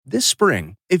This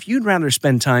spring, if you'd rather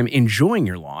spend time enjoying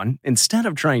your lawn instead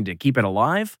of trying to keep it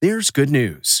alive, there's good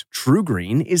news.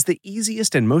 TruGreen is the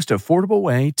easiest and most affordable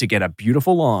way to get a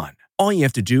beautiful lawn. All you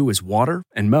have to do is water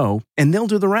and mow, and they'll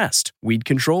do the rest. Weed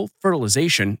control,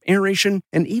 fertilization, aeration,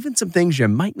 and even some things you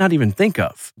might not even think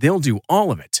of. They'll do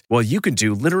all of it, while you can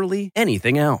do literally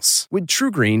anything else. With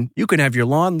TruGreen, you can have your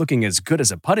lawn looking as good as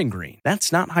a putting green.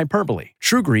 That's not hyperbole.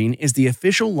 TruGreen is the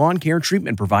official lawn care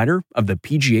treatment provider of the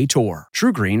PGA Tour.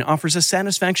 TruGreen offers a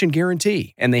satisfaction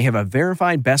guarantee, and they have a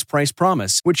verified best price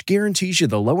promise, which guarantees you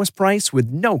the lowest price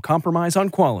with no compromise on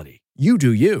quality. You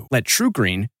do you. Let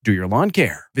TruGreen do your lawn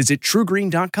care. Visit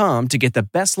TruGreen.com to get the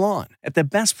best lawn at the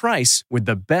best price with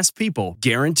the best people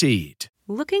guaranteed.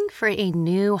 Looking for a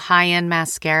new high-end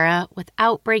mascara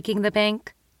without breaking the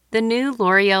bank? The new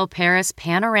L'Oreal Paris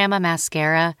Panorama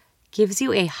Mascara gives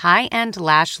you a high-end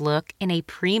lash look in a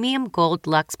premium gold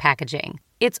luxe packaging.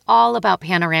 It's all about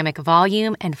panoramic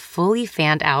volume and fully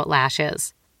fanned-out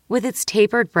lashes. With its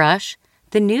tapered brush,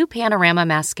 the new Panorama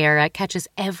Mascara catches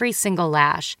every single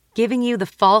lash, giving you the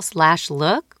false lash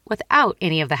look without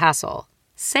any of the hassle.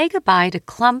 Say goodbye to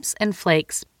clumps and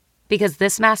flakes, because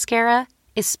this mascara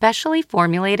is specially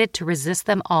formulated to resist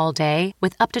them all day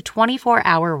with up to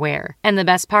 24-hour wear. And the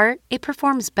best part? It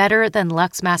performs better than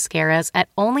Luxe mascaras at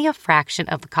only a fraction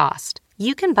of the cost.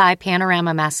 You can buy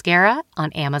Panorama Mascara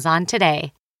on Amazon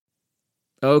today.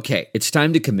 Okay, it's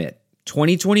time to commit.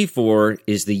 2024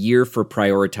 is the year for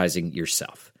prioritizing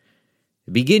yourself.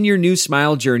 Begin your new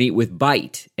smile journey with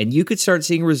Byte, and you could start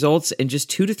seeing results in just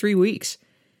 2 to 3 weeks.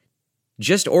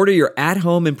 Just order your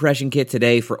at-home impression kit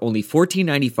today for only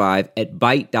 $14.95 at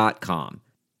Byte.com.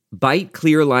 Byte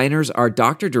clear liners are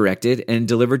doctor-directed and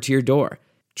delivered to your door.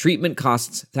 Treatment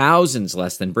costs thousands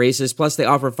less than braces, plus they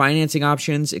offer financing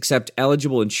options, accept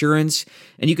eligible insurance,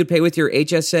 and you could pay with your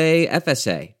HSA,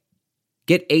 FSA.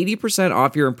 Get 80%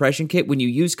 off your impression kit when you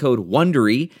use code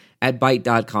WONDERY at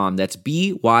Byte.com. That's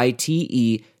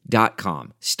BYTE.com.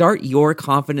 Start your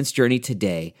confidence journey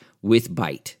today with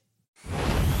Byte.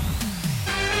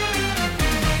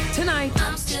 Tonight,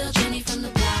 I'm still Jenny from the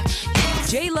block.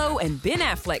 J-Lo and Ben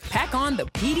Affleck pack on the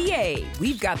PDA.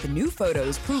 We've got the new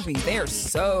photos proving they're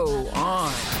so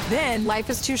on. Then, life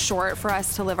is too short for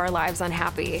us to live our lives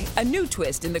unhappy. A new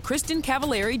twist in the Kristen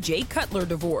Cavallari-Jay Cutler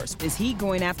divorce. Is he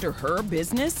going after her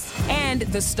business? And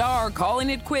the star calling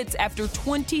it quits after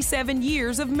 27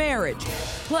 years of marriage.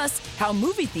 Plus, how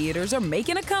movie theaters are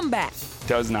making a comeback.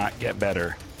 Does not get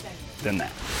better than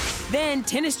that. Then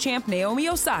tennis champ Naomi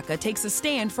Osaka takes a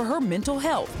stand for her mental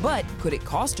health, but could it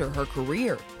cost her her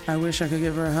career? I wish I could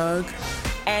give her a hug.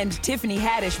 And Tiffany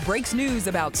Haddish breaks news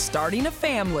about starting a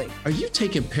family. Are you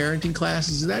taking parenting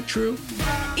classes? Is that true?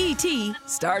 E.T.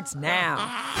 starts now.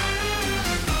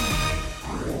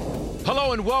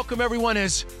 Hello and welcome everyone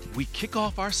as we kick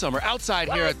off our summer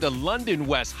outside here at the London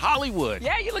West Hollywood.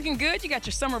 Yeah, you're looking good. You got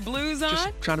your summer blues on. Just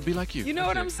trying to be like you. You know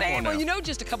what I'm saying? Well, you know,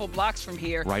 just a couple blocks from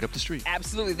here. Right up the street.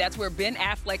 Absolutely. That's where Ben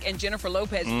Affleck and Jennifer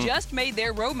Lopez just made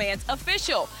their romance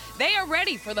official. They are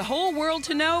ready for the whole world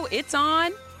to know it's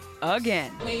on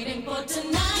again. Waiting for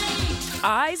tonight.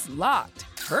 Eyes locked,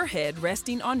 her head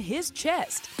resting on his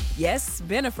chest. Yes,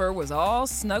 Bennifer was all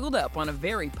snuggled up on a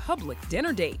very public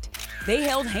dinner date. They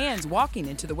held hands walking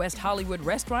into the West Hollywood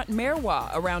restaurant Merwa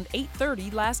around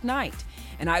 8:30 last night.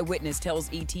 An eyewitness tells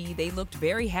ET they looked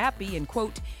very happy and,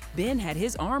 quote, Ben had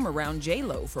his arm around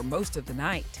J-Lo for most of the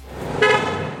night.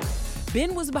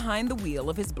 Ben was behind the wheel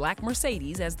of his black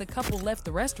Mercedes as the couple left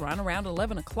the restaurant around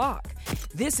 11 o'clock.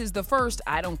 This is the first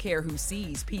I Don't Care Who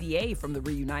Sees PDA from the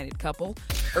reunited couple.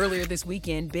 Earlier this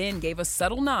weekend, Ben gave a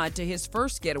subtle nod to his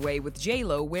first getaway with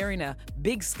J-Lo wearing a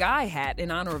Big Sky hat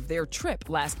in honor of their trip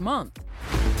last month.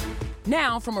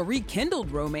 Now, from a rekindled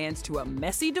romance to a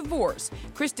messy divorce,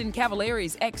 Kristen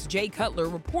Cavallari's ex Jay Cutler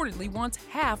reportedly wants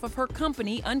half of her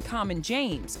company Uncommon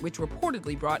James, which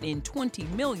reportedly brought in $20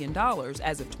 million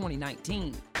as of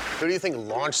 2019. Who do you think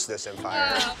launched this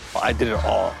empire? Well, I did it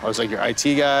all. I was like your IT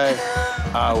guy,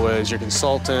 I was your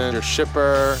consultant, your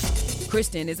shipper.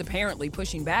 Kristen is apparently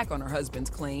pushing back on her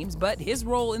husband's claims, but his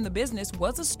role in the business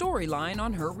was a storyline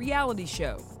on her reality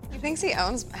show. He thinks he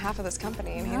owns half of this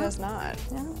company, and he does not.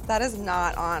 Yeah. That is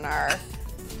not on our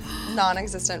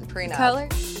non-existent prenup. Color?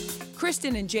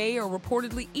 Kristen and Jay are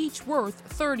reportedly each worth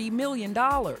 $30 million.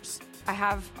 I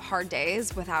have hard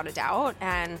days, without a doubt,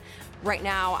 and right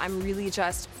now I'm really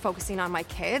just focusing on my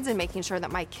kids and making sure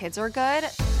that my kids are good.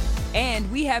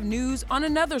 And we have news on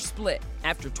another split.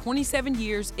 After 27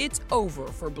 years, it's over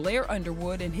for Blair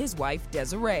Underwood and his wife,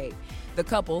 Desiree. The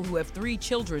couple, who have 3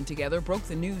 children together, broke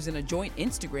the news in a joint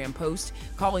Instagram post,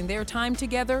 calling their time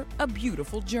together a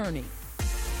beautiful journey.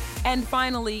 And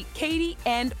finally, Katie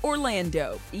and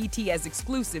Orlando. ET has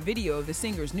exclusive video of the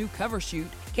singer's new cover shoot.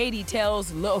 Katie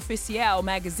tells L'Officiel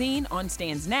magazine on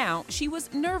Stands Now she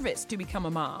was nervous to become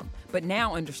a mom, but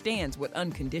now understands what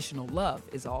unconditional love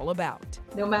is all about.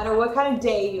 No matter what kind of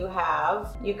day you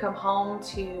have, you come home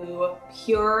to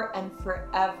pure and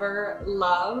forever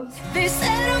love. They said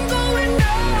I'm going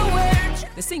nowhere.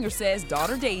 The singer says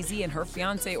daughter Daisy and her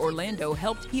fiancé Orlando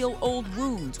helped heal old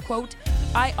wounds. Quote,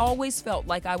 I always felt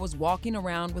like I was walking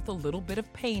around with a little bit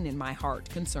of pain in my heart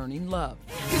concerning love.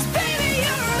 'Cause baby,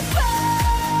 you're a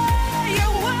firework.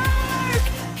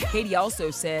 Katie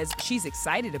also says she's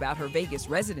excited about her Vegas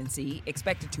residency,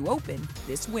 expected to open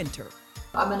this winter.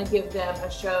 I'm going to give them a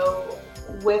show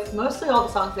with mostly all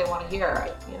the songs they want to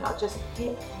hear. You know, just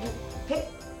hit.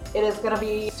 It is going to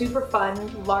be super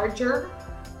fun, larger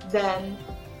than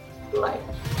life.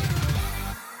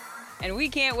 And we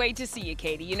can't wait to see you,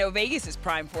 Katie. You know, Vegas is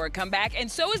primed for a comeback, and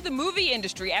so is the movie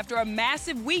industry after a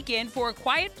massive weekend for A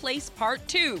Quiet Place Part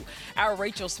 2. Our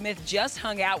Rachel Smith just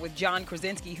hung out with John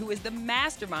Krasinski, who is the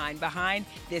mastermind behind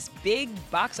this big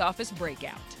box office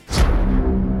breakout.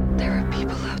 There are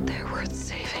people out there worth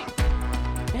saving.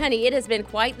 Honey, it has been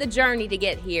quite the journey to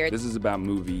get here. This is about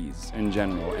movies in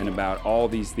general and about all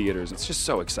these theaters. It's just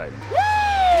so exciting.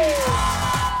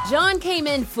 John came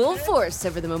in full force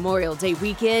over the Memorial Day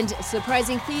weekend,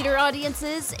 surprising theater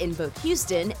audiences in both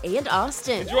Houston and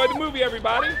Austin. Enjoy the movie,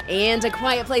 everybody! And A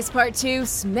Quiet Place Part 2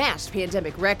 smashed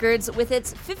pandemic records with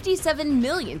its $57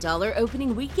 million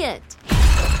opening weekend.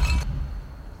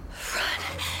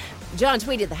 John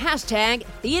tweeted the hashtag,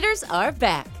 "Theaters are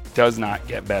back." Does not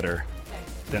get better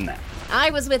than that. I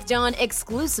was with John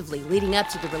exclusively leading up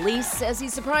to the release as he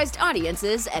surprised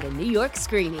audiences at a New York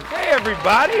screening. Hey,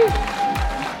 everybody!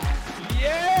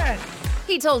 Yes!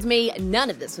 He told me none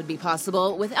of this would be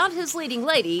possible without his leading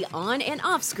lady on and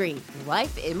off screen,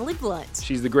 wife Emily Blunt.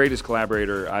 She's the greatest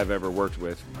collaborator I've ever worked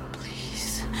with.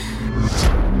 Please.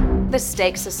 The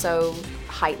stakes are so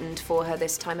heightened for her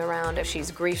this time around.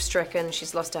 She's grief-stricken,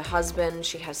 she's lost her husband,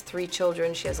 she has 3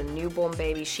 children, she has a newborn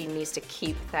baby, she needs to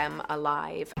keep them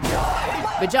alive.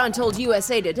 But John told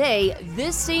USA Today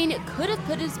this scene could have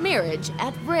put his marriage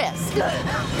at risk.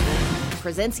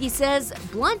 Krasinski says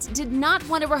Blunt did not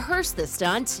want to rehearse the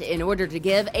stunt in order to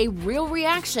give a real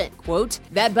reaction. Quote,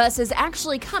 that bus is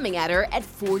actually coming at her at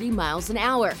 40 miles an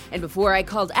hour. And before I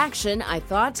called action, I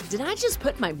thought, did I just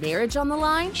put my marriage on the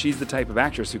line? She's the type of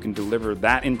actress who can deliver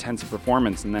that intense a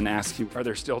performance and then ask you, are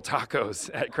there still tacos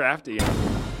at Crafty?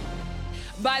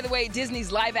 By the way,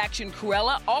 Disney's live-action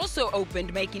Cruella also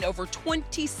opened, making over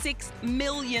 $26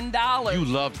 million. You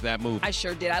loved that movie. I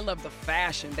sure did. I love the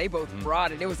fashion. They both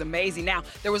brought it. It was amazing. Now,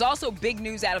 there was also big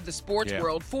news out of the sports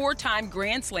world. 4-time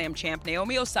Grand Slam champ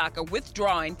Naomi Osaka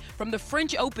withdrawing from the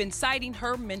French Open, citing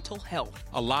her mental health.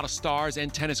 A lot of stars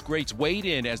and tennis greats weighed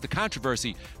in as the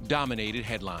controversy dominated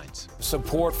headlines.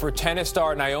 Support for tennis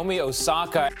star Naomi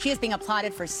Osaka. She is being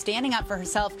applauded for standing up for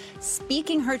herself,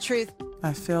 speaking her truth.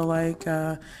 I feel like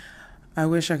I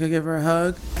wish I could give her a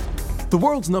hug. The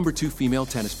world's #2 female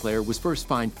tennis player was first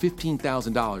fined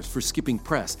 $15,000 for skipping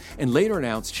press and later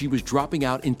announced she was dropping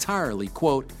out entirely.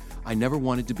 Quote, I never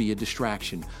wanted to be a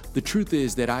distraction. The truth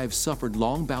is that I have suffered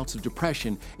long bouts of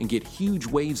depression and get huge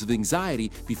waves of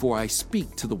anxiety before I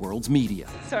speak to the world's media.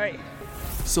 Sorry.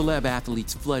 Celeb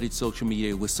athletes flooded social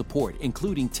media with support,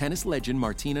 including tennis legend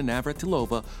Martina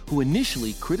Navratilova, who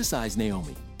initially criticized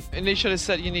Naomi. Initially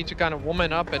said you need to kind of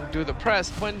woman up and do the press.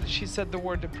 When she said the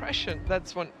word depression,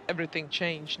 that's when everything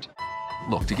changed.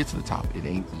 Look, to get to the top, it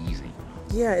ain't easy.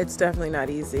 Yeah, it's definitely not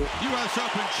easy. U.S.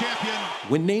 Open champion.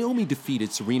 When Naomi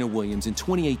defeated Serena Williams in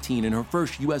 2018 in her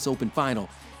first U.S. Open final,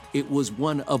 it was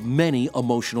one of many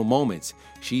emotional moments.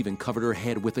 She even covered her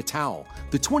head with a towel.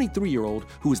 The 23-year-old,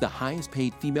 who is the highest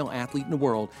paid female athlete in the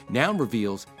world, now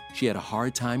reveals she had a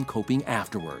hard time coping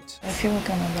afterwards. I feel like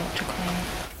I'm about to cry.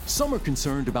 Some are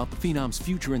concerned about the phenom's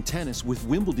future in tennis with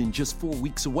Wimbledon just 4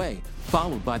 weeks away,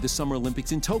 followed by the Summer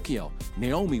Olympics in Tokyo.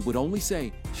 Naomi would only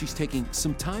say she's taking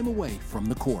some time away from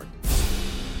the court.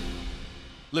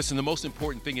 Listen, the most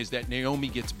important thing is that Naomi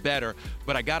gets better,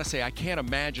 but I gotta say, I can't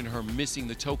imagine her missing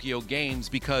the Tokyo Games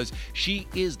because she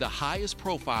is the highest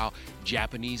profile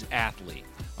Japanese athlete.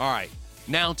 All right,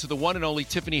 now to the one and only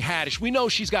Tiffany Haddish. We know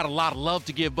she's got a lot of love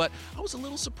to give, but I was a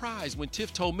little surprised when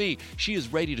Tiff told me she is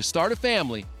ready to start a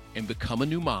family and become a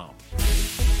new mom.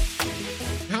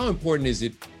 How important is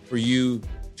it for you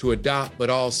to adopt but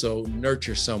also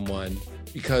nurture someone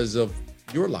because of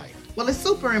your life? Well, it's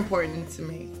super important to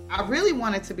me. I really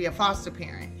wanted to be a foster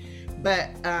parent, but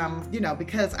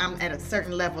because I'm at a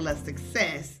certain level of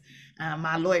success,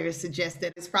 my lawyer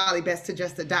suggested it's probably best to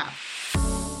just adopt.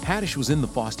 Haddish was in the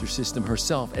foster system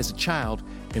herself as a child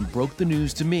and broke the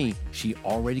news to me she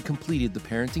already completed the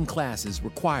parenting classes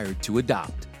required to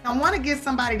adopt. I want to get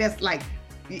somebody that's like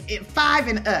 5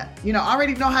 and up,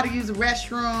 already know how to use the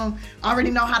restroom,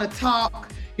 already know how to talk,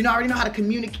 already know how to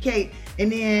communicate. And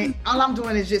then all I'm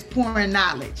doing is just pouring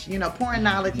knowledge in,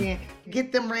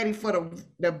 get them ready for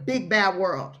the big bad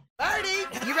world. Birdie,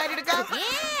 you ready to go?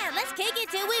 Yeah, let's kick it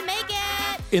till we make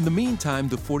it. In the meantime,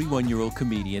 the 41-year-old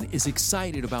comedian is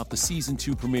excited about the season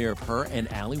 2 premiere of her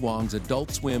and Ali Wong's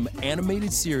Adult Swim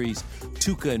animated series,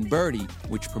 Tuca and Birdie,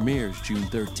 which premieres June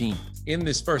 13th. In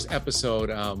this first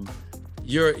episode,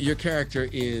 your character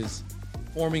is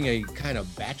forming a kind of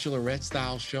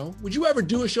bachelorette-style show. Would you ever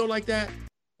do a show like that?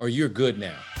 Or you're good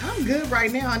now? I'm good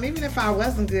right now, and even if I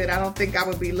wasn't good, I don't think I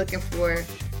would be looking for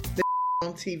the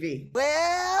on TV.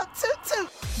 Well, toot.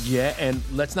 Yeah, and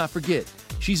let's not forget,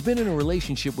 she's been in a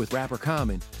relationship with rapper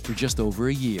Common for just over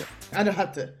a year. I don't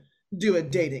have to do a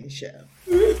dating show.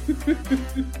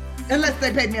 Unless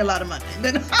they paid me a lot of money.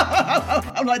 Then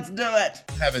let's do it.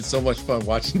 I'm having so much fun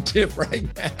watching Tip right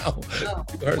now. Oh,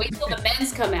 wait till the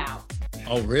men's come out.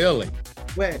 Oh, really?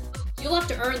 Wait. You'll have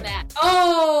to earn that.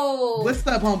 Oh! What's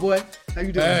up, homeboy? How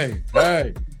you doing?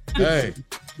 Hey.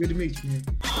 Good to meet you, man.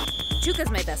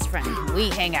 Tuca's my best friend. We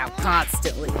hang out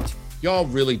constantly. Y'all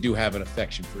really do have an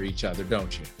affection for each other,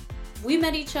 don't you? We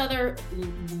met each other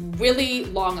really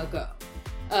long ago.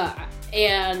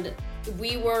 And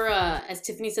we were, as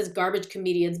Tiffany says, garbage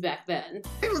comedians back then.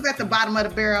 It was at the bottom of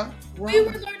the barrel. We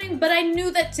were learning, but I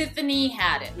knew that Tiffany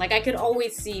had it. Like, I could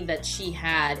always see that she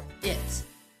had it.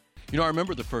 I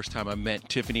remember the first time I met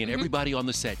Tiffany and everybody on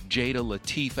the set, Jada,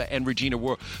 Latifah, and Regina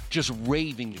were just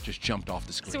raving. It just jumped off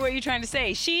the screen. So what are you trying to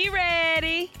say? She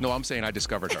ready? No, I'm saying I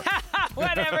discovered her.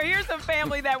 Whatever. Here's a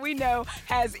family that we know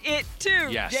has it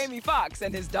too. Yes. Jamie Foxx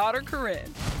and his daughter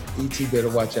Corinne. E.T. better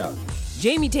watch out.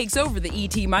 Jamie takes over the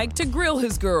E.T. mic to grill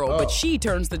his girl, but she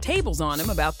turns the tables on him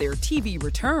about their TV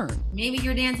return. Maybe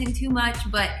you're dancing too much,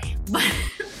 but...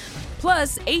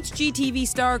 Plus, HGTV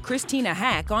star Christina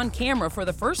Hack on camera for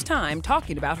the first time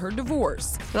talking about her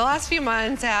divorce. The last few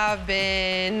months have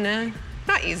been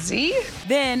not easy.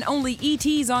 Then only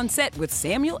ET's on set with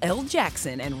Samuel L.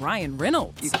 Jackson and Ryan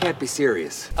Reynolds. You can't be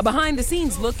serious. A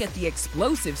behind-the-scenes look at the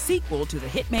explosive sequel to The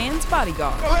Hitman's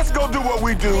Bodyguard. Well, let's go do what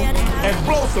we do and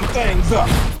blow some things up.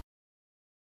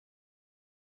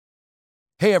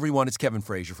 Hey everyone, it's Kevin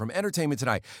Frazier from Entertainment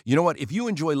Tonight. You know what? If you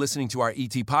enjoy listening to our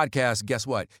ET podcast, guess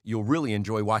what? You'll really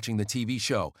enjoy watching the TV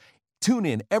show. Tune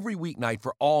in every weeknight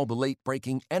for all the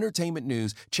late-breaking entertainment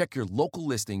news. Check your local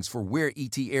listings for where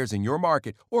ET airs in your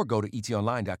market or go to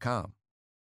etonline.com.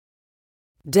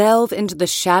 Delve into the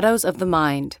shadows of the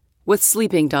mind with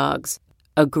Sleeping Dogs,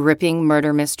 a gripping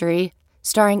murder mystery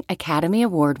starring Academy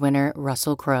Award winner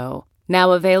Russell Crowe.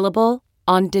 Now available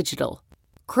on digital.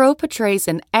 Crowe portrays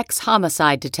an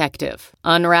ex-homicide detective,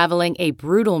 unraveling a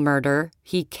brutal murder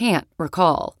he can't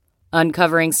recall.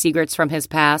 Uncovering secrets from his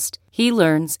past, he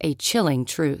learns a chilling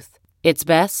truth. It's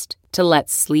best to let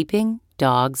sleeping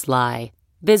dogs lie.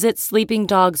 Visit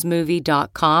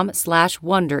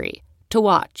sleepingdogsmovie.com/Wondery to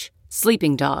watch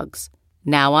Sleeping Dogs,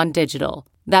 now on digital.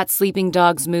 That's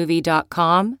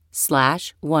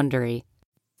sleepingdogsmovie.com/Wondery.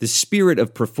 The spirit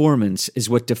of performance is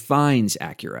what defines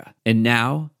Acura, and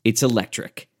now it's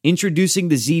electric. Introducing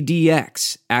the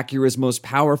ZDX, Acura's most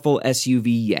powerful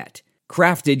SUV yet.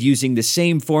 Crafted using the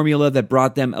same formula that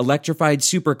brought them electrified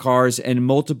supercars and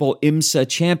multiple IMSA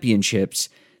championships,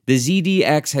 the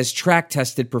ZDX has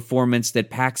track-tested performance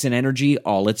that packs an energy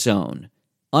all its own.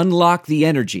 Unlock the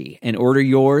energy and order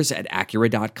yours at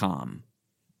Acura.com.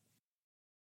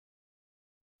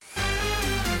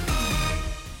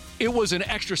 It was an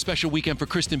extra special weekend for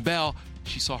Kristen Bell.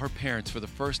 She saw her parents for the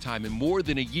first time in more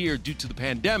than a year due to the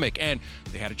pandemic, and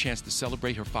they had a chance to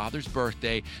celebrate her father's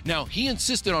birthday. Now, he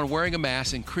insisted on wearing a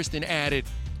mask, and Kristen added,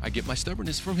 "I get my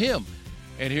stubbornness from him."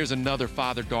 And here's another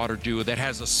father-daughter duo that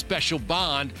has a special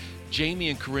bond, Jamie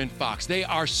and Corinne Foxx. They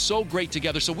are so great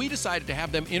together, so we decided to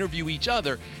have them interview each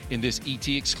other in this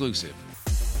ET exclusive.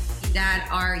 Dad,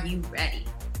 are you ready?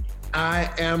 I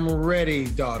am ready,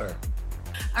 daughter.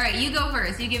 All right, you go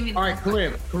first. You give me the All right,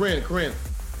 Corinne.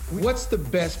 What's the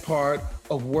best part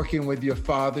of working with your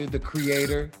father, the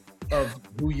creator of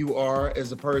who you are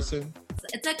as a person?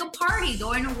 It's like a party,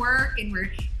 going to work and we're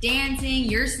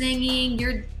dancing, you're singing,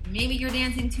 maybe you're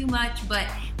dancing too much, but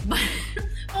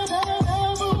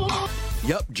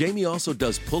Yep, Jamie also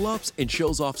does pull-ups and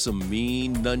shows off some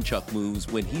mean nunchuck moves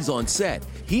when he's on set.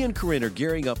 He and Corinne are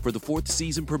gearing up for the 4th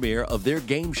season premiere of their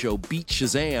game show Beat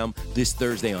Shazam this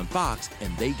Thursday on Fox,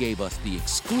 and they gave us the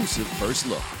exclusive first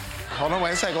look. Hold on,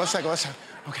 wait a second.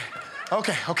 Okay.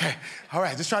 Okay. All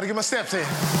right, just try to get my steps in.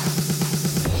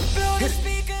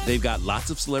 They've got lots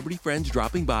of celebrity friends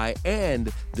dropping by,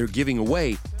 and they're giving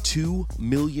away $2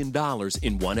 million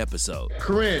in one episode.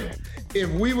 Corinne, if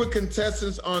we were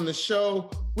contestants on the show,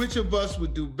 which of us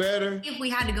would do better? If we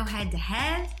had to go head to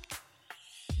head,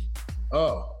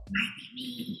 Oh. might be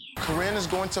me. Corinne is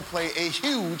going to play a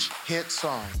huge hit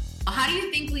song. How do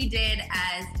you think we did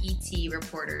as ET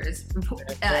reporters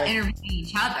interviewing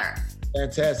each other?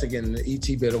 Fantastic, and the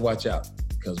ET better watch out,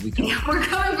 because we come. We're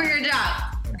coming for your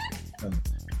job.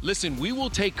 Listen, we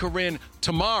will take Corinne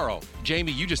tomorrow.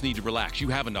 Jamie, you just need to relax. You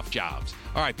have enough jobs.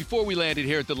 All right, before we landed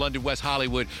here at the London West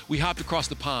Hollywood, we hopped across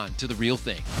the pond to the real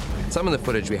thing. Some of the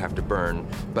footage we have to burn,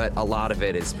 but a lot of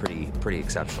it is pretty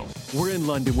exceptional. We're in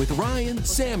London with Ryan,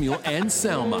 Samuel, and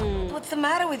Selma. What's the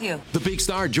matter with you? The big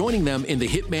star joining them in The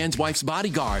Hitman's Wife's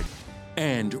Bodyguard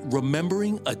and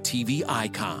remembering a TV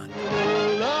icon.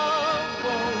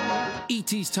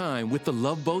 E.T.'s time with the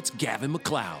Love Boat's Gavin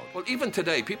MacLeod. Well, even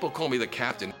today, people call me the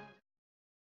captain.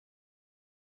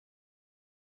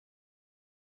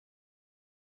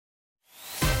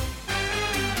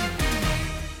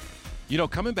 You know,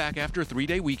 coming back after a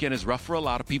 3-day weekend is rough for a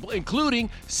lot of people, including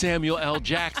Samuel L.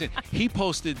 Jackson. He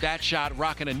posted that shot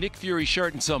rocking a Nick Fury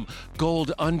shirt and some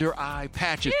gold under-eye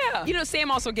patches. Yeah. You know, Sam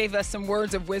also gave us some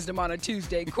words of wisdom on a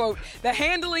Tuesday. Quote, the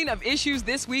handling of issues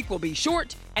this week will be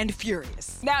short and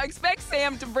furious. Now expect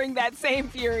Sam to bring that same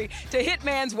fury to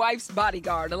Hitman's Wife's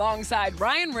Bodyguard alongside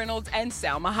Ryan Reynolds and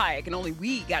Salma Hayek. And only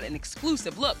we got an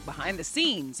exclusive look behind the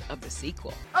scenes of the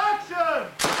sequel. Action!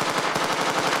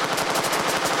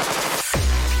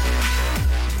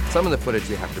 Some of the footage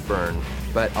we have to burn,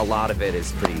 but a lot of it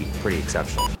is pretty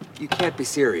exceptional. You can't be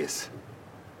serious.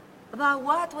 About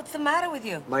what? What's the matter with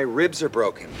you? My ribs are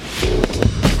broken.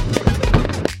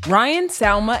 Ryan,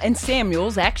 Salma, and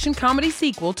Samuel's action comedy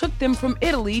sequel took them from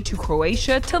Italy to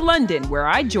Croatia to London, where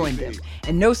I joined them.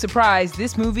 And no surprise,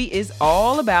 this movie is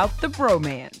all about the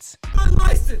bromance.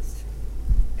 Unlicensed!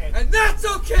 And that's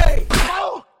okay!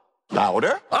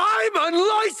 Louder. I'm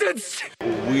unlicensed!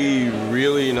 We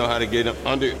really know how to get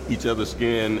under each other's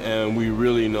skin, and we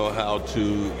really know how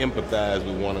to empathize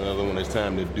with one another when it's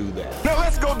time to do that. Now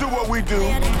let's go do what we do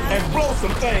and blow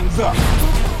some things up.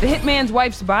 The Hitman's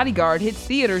Wife's Bodyguard hits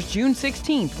theaters June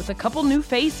 16th with a couple new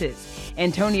faces.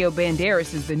 Antonio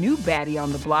Banderas is the new baddie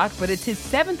on the block, but it's his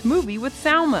 7th movie with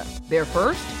Salma. Their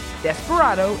first,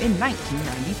 Desperado, in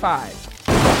 1995.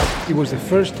 It was the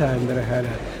first time that I had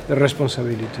the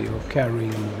responsibility of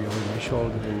carrying a movie over my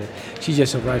shoulder, and she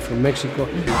just arrived from Mexico.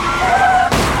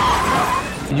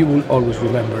 You will always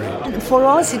remember it. For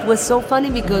us, it was so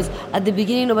funny because at the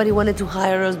beginning, nobody wanted to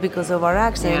hire us because of our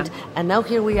accent, and now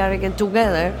here we are again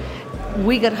together.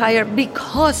 We got hired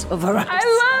because of our accent. I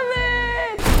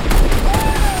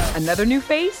love it! Another new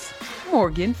face?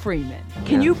 Morgan Freeman.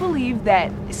 Can you believe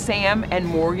that Sam and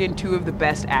Morgan, two of the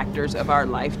best actors of our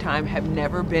lifetime, have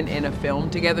never been in a film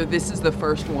together? This is the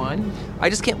first one. I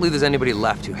just can't believe there's anybody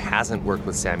left who hasn't worked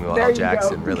with Samuel L.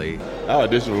 Jackson, really. I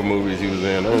auditioned for movies he was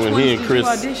in. When he and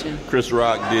Chris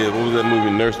Rock did, what was that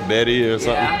movie, Nurse Betty or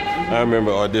something? Yeah. I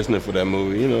remember auditioning for that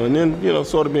movie, and then,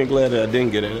 sort of being glad that I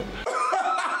didn't get in it.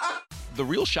 The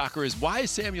real shocker is, why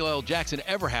does Samuel L. Jackson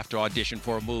ever have to audition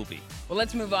for a movie? Well,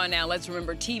 let's move on now. Let's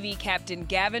remember TV captain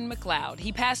Gavin MacLeod.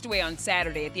 He passed away on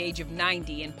Saturday at the age of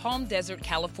 90 in Palm Desert,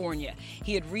 California.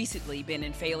 He had recently been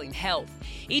in failing health.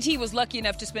 E.T. was lucky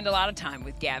enough to spend a lot of time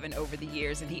with Gavin over the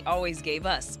years, and he always gave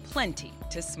us plenty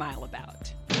to smile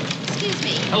about. Excuse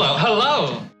me.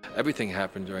 Hello. Everything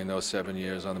happened during those 7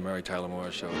 years on the Mary Tyler Moore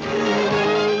Show.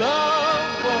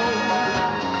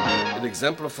 It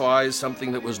exemplifies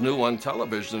something that was new on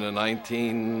television in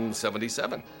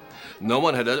 1977. No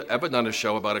one had ever done a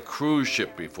show about a cruise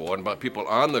ship before and about people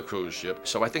on the cruise ship.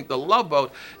 So I think The Love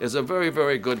Boat is a very,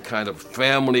 very good kind of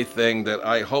family thing that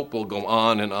I hope will go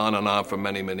on and on and on for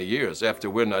many, many years after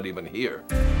we're not even here.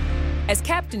 As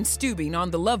Captain Steubing on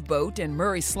The Love Boat and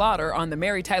Murray Slaughter on The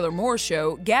Mary Tyler Moore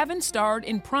Show, Gavin starred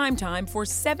in primetime for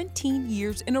 17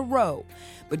 years in a row.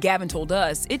 But Gavin told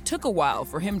us it took a while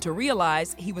for him to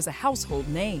realize he was a household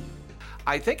name.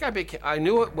 I think I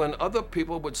knew it when other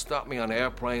people would stop me on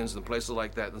airplanes and places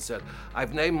like that and said,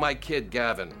 I've named my kid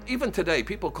Gavin. Even today,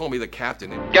 people call me the captain.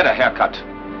 Get a haircut.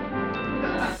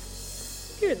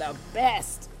 You're the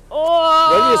best.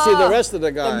 Oh! Where do you see the rest of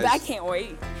the guys? I can't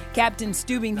wait. Captain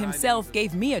Steubing himself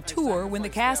gave me a tour when the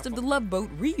cast of The Love Boat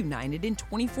reunited in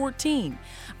 2014.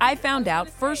 I found out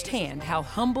firsthand how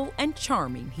humble and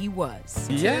charming he was.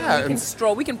 Yeah. We can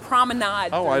stroll, we can promenade.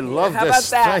 Oh, I love How this.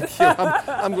 About that?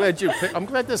 Thank you. I'm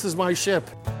glad this is my ship.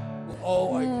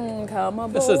 Oh, come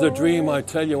aboard. this is a dream, I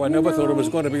tell you. I never thought it was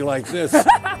going to be like this.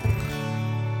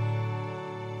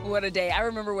 What a day. I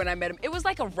remember when I met him. It was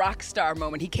like a rock star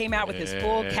moment. He came out with his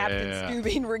full Captain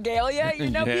Scooby regalia.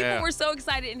 You know, people were so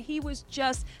excited, and he was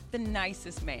just the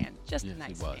nicest man. Just the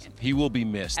nicest man. He will be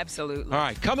missed. Absolutely. All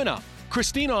right, coming up,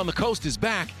 Christina on the Coast is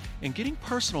back and getting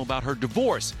personal about her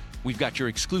divorce. We've got your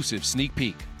exclusive sneak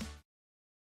peek.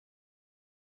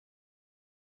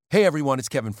 Hey everyone, it's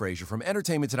Kevin Frazier from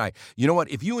Entertainment Tonight. You know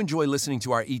what? If you enjoy listening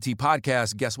to our ET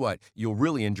podcast, guess what? You'll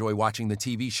really enjoy watching the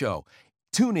TV show.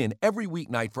 Tune in every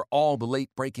weeknight for all the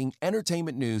late-breaking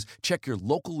entertainment news. Check your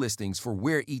local listings for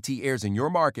where ET airs in your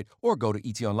market or go to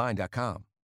etonline.com.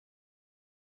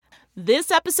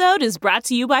 This episode is brought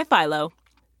to you by Philo.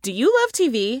 Do you love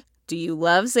TV? Do you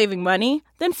love saving money?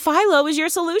 Then Philo is your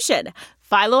solution.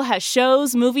 Philo has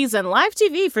shows, movies, and live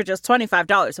TV for just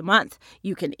 $25 a month.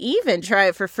 You can even try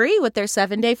it for free with their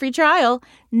 7-day free trial.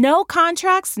 No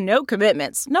contracts, no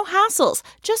commitments, no hassles.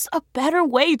 Just a better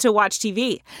way to watch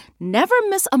TV. Never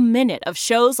miss a minute of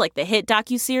shows like the hit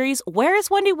docuseries Where is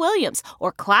Wendy Williams?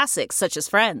 Or classics such as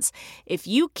Friends. If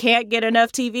you can't get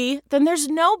enough TV, then there's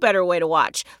no better way to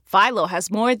watch. Philo has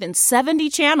more than 70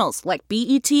 channels like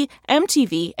BET,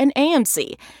 MTV, and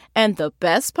AMC. And the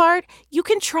best part? You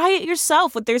can try it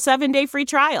yourself with their 7-day free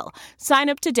trial. Sign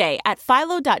up today at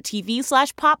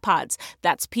philo.tv/poppods.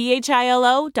 That's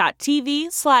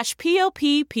philo.tv/POPPODS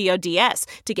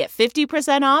to get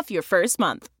 50% off your first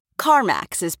month.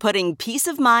 CarMax is putting peace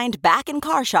of mind back in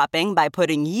car shopping by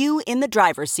putting you in the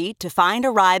driver's seat to find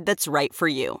a ride that's right for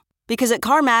you. Because at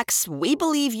CarMax, we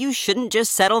believe you shouldn't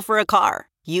just settle for a car.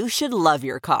 You should love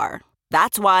your car.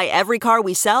 That's why every car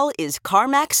we sell is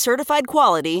CarMax certified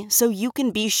quality, so you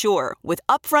can be sure with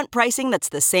upfront pricing that's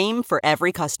the same for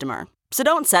every customer. So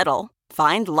don't settle.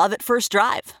 Find love at first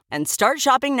drive and start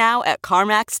shopping now at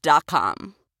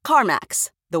CarMax.com.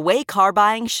 CarMax, the way car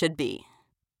buying should be.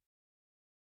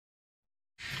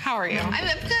 How are you?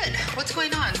 I'm good. What's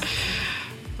going on?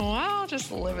 Well,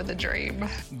 just living the dream.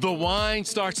 The wine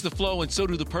starts to flow, and so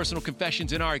do the personal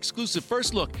confessions in our exclusive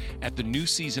first look at the new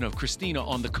season of Christina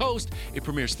on the Coast. It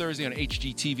premieres Thursday on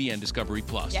HGTV and Discovery+.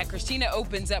 Yeah, Christina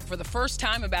opens up for the first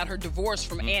time about her divorce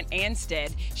from Aunt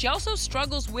Anstead. She also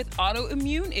struggles with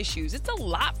autoimmune issues. It's a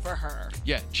lot for her.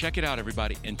 Yeah, check it out,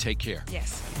 everybody, and take care.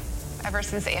 Yes. Ever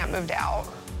since Aunt moved out,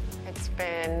 it's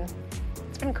been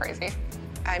crazy.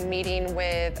 I'm meeting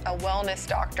with a wellness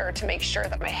doctor to make sure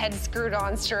that my head's screwed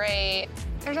on straight.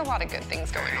 There's a lot of good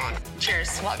things going on.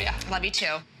 Cheers. Love you. Love you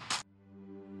too.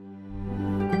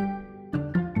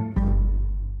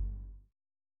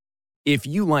 If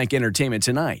you like Entertainment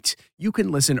Tonight, you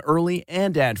can listen early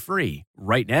and ad-free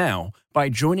right now by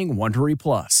joining Wondery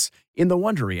Plus in the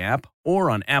Wondery app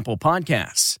or on Apple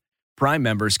Podcasts. Prime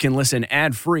members can listen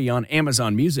ad-free on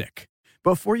Amazon Music.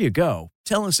 Before you go,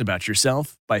 tell us about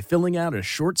yourself by filling out a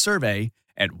short survey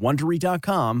at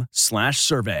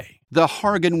Wondery.com/survey. The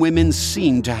Hargan women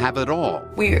seemed to have it all.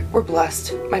 We were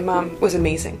blessed. My mom was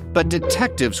amazing. But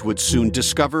detectives would soon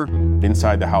discover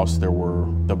inside the house there were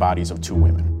the bodies of 2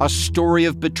 women. A story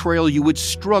of betrayal you would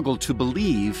struggle to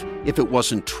believe if it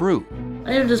wasn't true.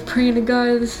 I am just praying to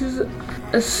God, this is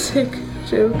a sick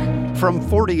joke. From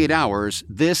 48 Hours,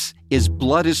 this is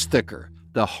Blood is Thicker,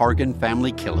 the Hargan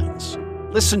family killings.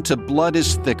 Listen to Blood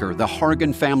is Thicker, the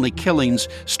Hargan family killings,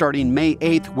 starting May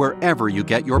 8th, wherever you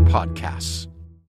get your podcasts.